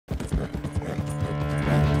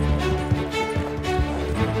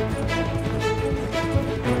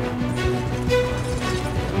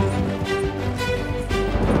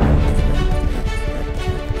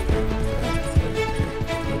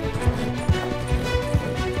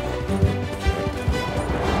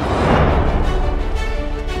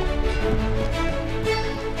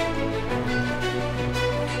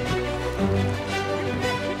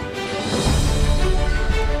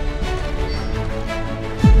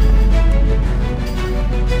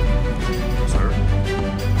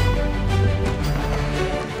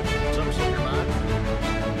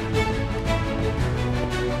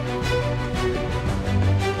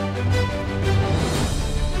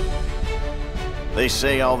They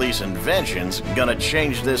say all these inventions gonna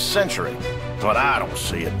change this century, but I don't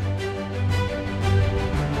see it.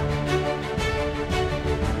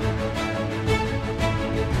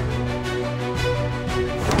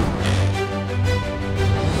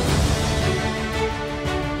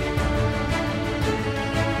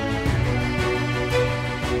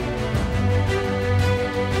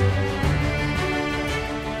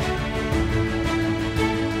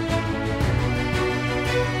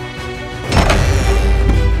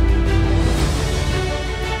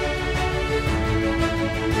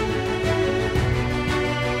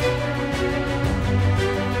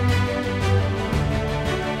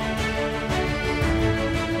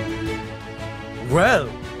 Well,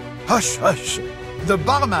 hush, hush. The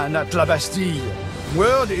barman at La Bastille.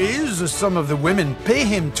 Word is some of the women pay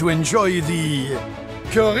him to enjoy the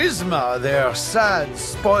charisma their sad,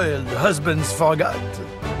 spoiled husbands forgot.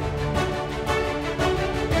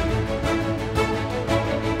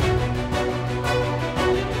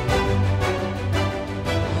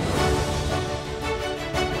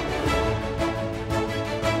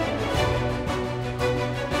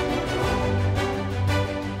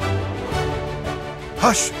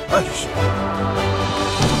 Hush, hush.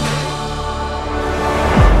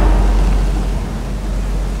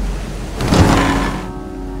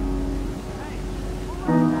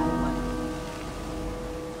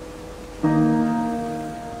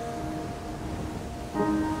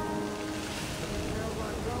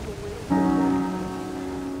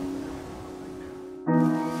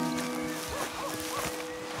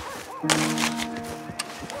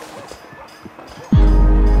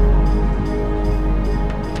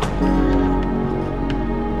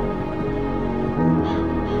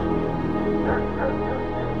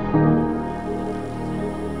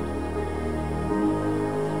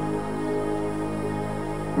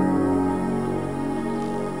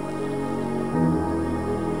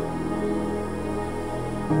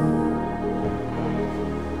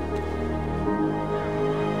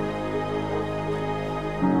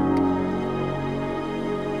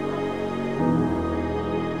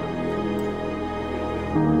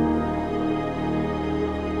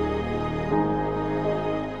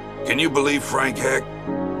 Can you believe Frank Heck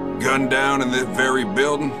gunned down in this very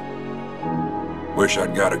building? Wish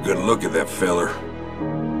I'd got a good look at that feller.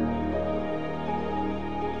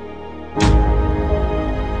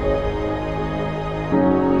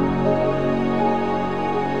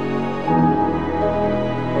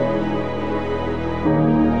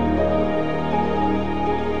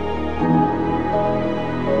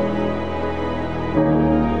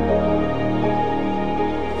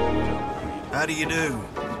 How do you do?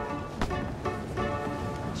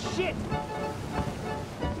 Shit!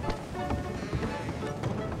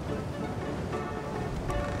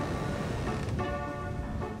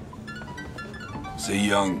 See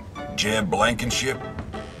young Jeb Blankenship?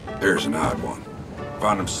 There's an odd one.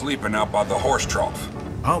 Found him sleeping out by the horse trough.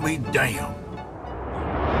 I'll be damned.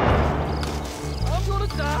 I'm gonna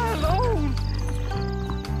die alone!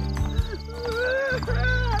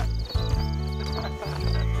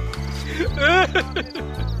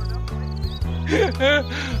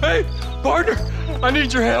 Hey, partner, I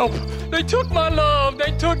need your help. They took my love.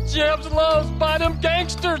 They took Jeb's love by them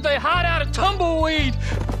gangsters. They hide out of Tumbleweed.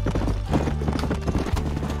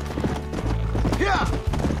 Yeah!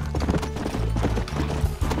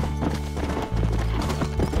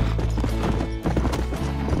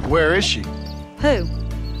 Where is she? Who?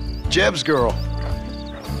 Jeb's girl.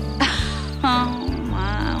 Oh,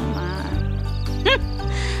 my.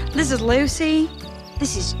 This is Lucy.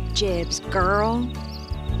 This is Jeb's girl.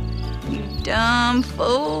 You dumb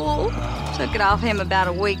fool. Took it off him about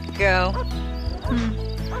a week ago.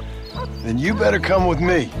 Then you better come with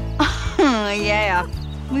me. Yeah.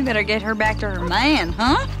 We better get her back to her man,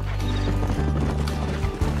 huh?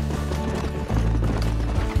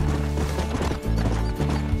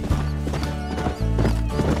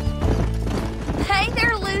 Hey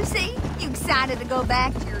there, Lucy. You excited to go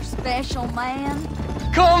back to your special man?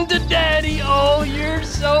 Come to Daddy. Oh, you're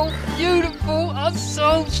so beautiful. I'm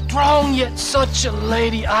so strong, yet such a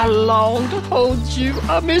lady. I long to hold you.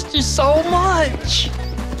 I missed you so much.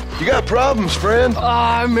 You got problems, friend?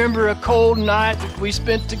 I remember a cold night that we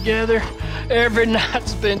spent together. Every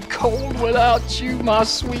night's been cold without you, my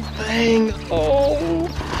sweet thing. Oh.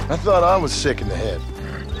 I thought I was sick in the head.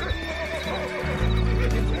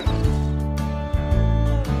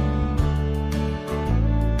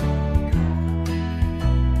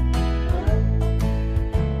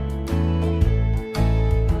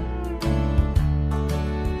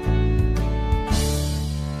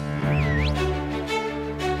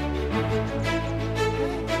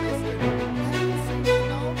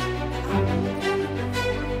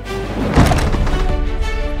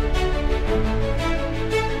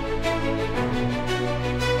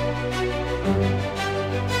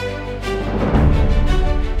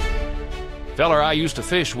 I used to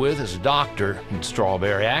fish with as a doctor in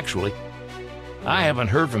Strawberry, actually. I haven't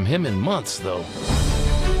heard from him in months, though.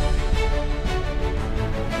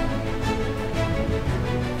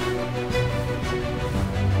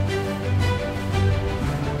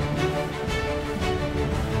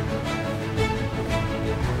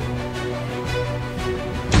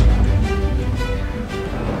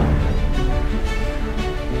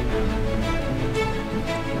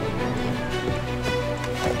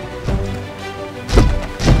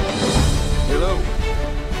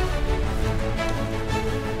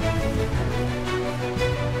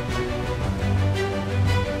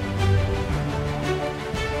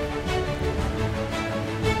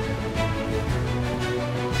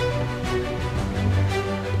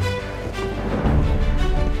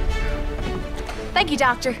 Thank you,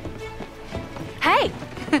 Doctor. Hey,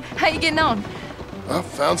 how you getting on? I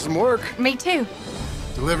found some work. Me too.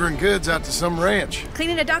 Delivering goods out to some ranch.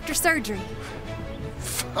 Cleaning a doctor's surgery.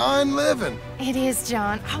 Fine living. It is,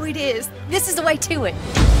 John. Oh, it is. This is the way to it.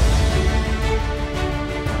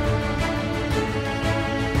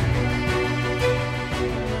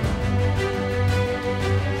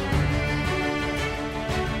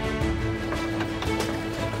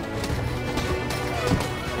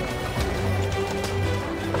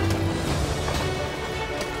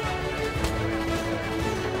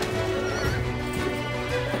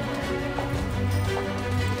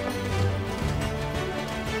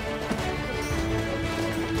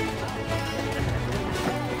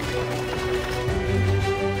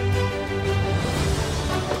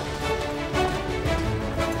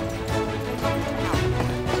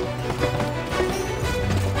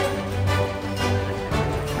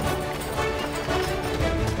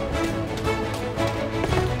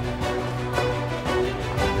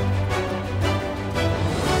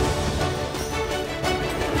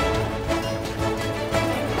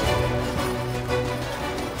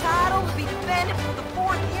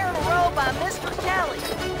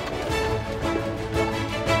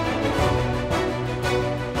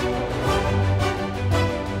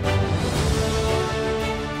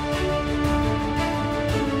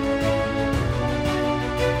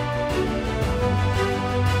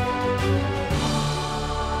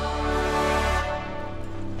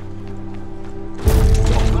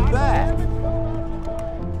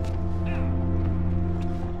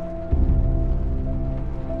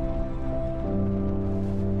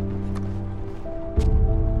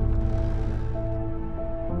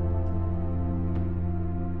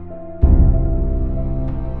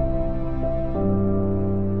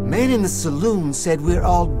 Man in the saloon said we're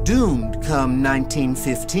all doomed come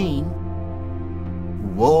 1915.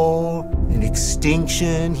 War and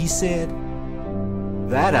extinction, he said.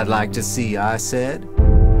 That I'd like to see, I said.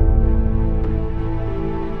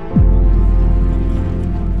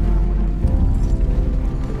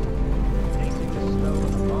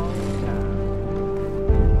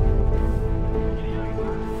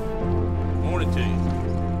 Morning to you.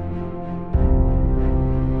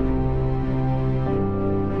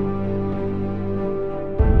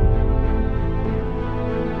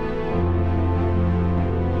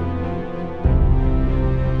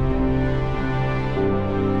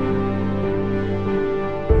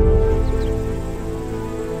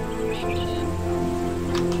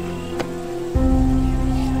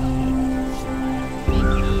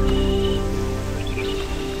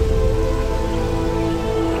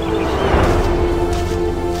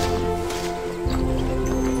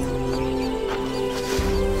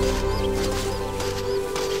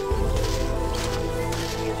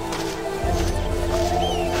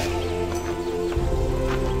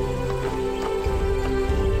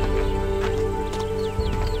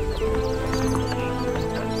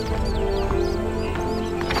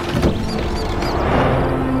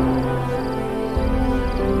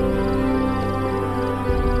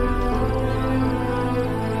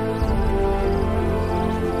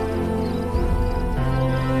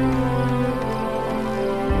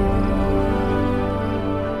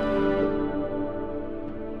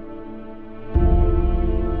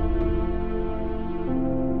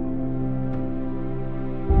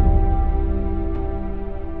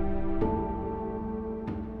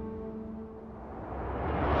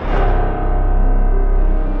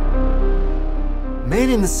 Man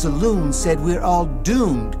in the saloon said we're all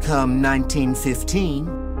doomed come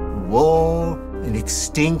 1915. War and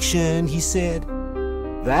extinction, he said.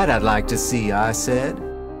 That I'd like to see, I said.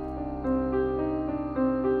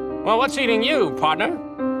 Well, what's eating you, partner?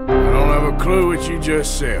 I don't have a clue what you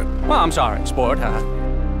just said. Well, I'm sorry, sport, huh?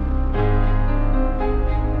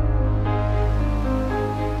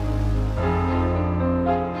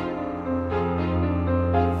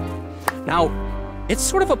 Now, It's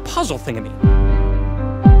sort of a puzzle thing to me.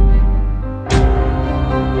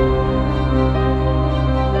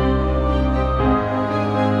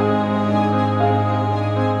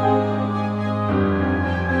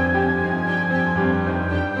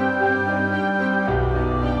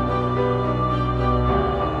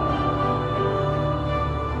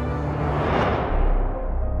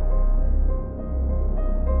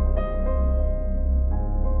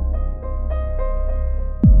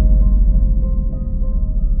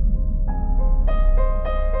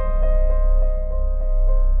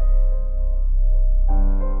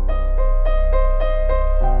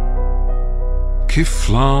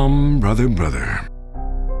 Kiflam, brother.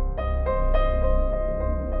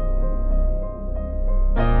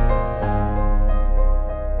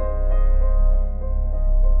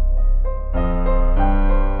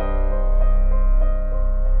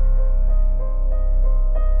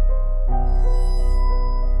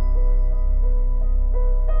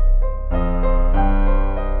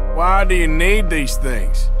 Why do you need these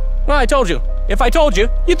things? Well, I told you. If I told you,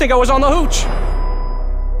 you'd think I was on the hooch.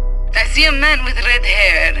 I see a man with red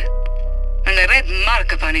hair and a red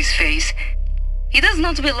mark upon his face. He does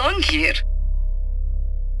not belong here.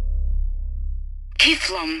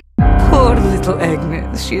 Kiflam. Poor little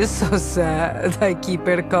Agnes. She is so sad. I keep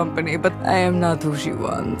her company, but I am not who she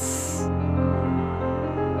wants.